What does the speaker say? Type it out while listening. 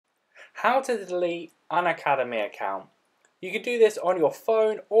How to delete Unacademy account. You can do this on your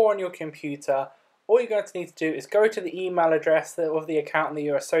phone or on your computer. All you're going to need to do is go to the email address of the account that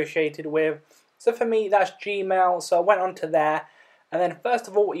you're associated with. So for me, that's Gmail, so I went onto there. And then first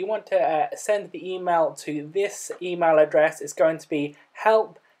of all, you want to send the email to this email address. It's going to be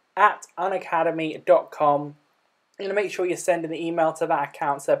help@unacademy.com. You're going to make sure you're sending the email to that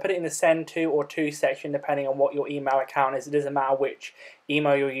account, so put it in the send to or to section depending on what your email account is. It doesn't matter which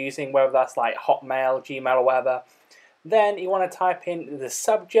email you're using, whether that's like Hotmail, Gmail or whatever. Then you want to type in the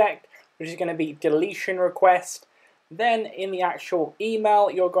subject, which is going to be deletion request. Then in the actual email,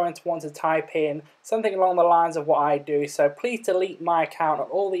 you're going to want to type in something along the lines of what I do. So please delete my account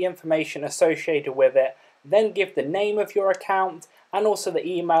and all the information associated with it. Then give the name of your account and also the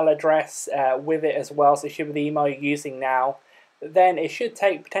email address with it as well. So it should be the email you're using now. Then it should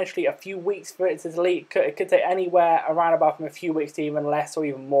take potentially a few weeks for it to delete. It could take anywhere around about from a few weeks to even less or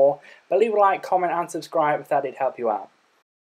even more. But leave a like, comment and subscribe if that did help you out.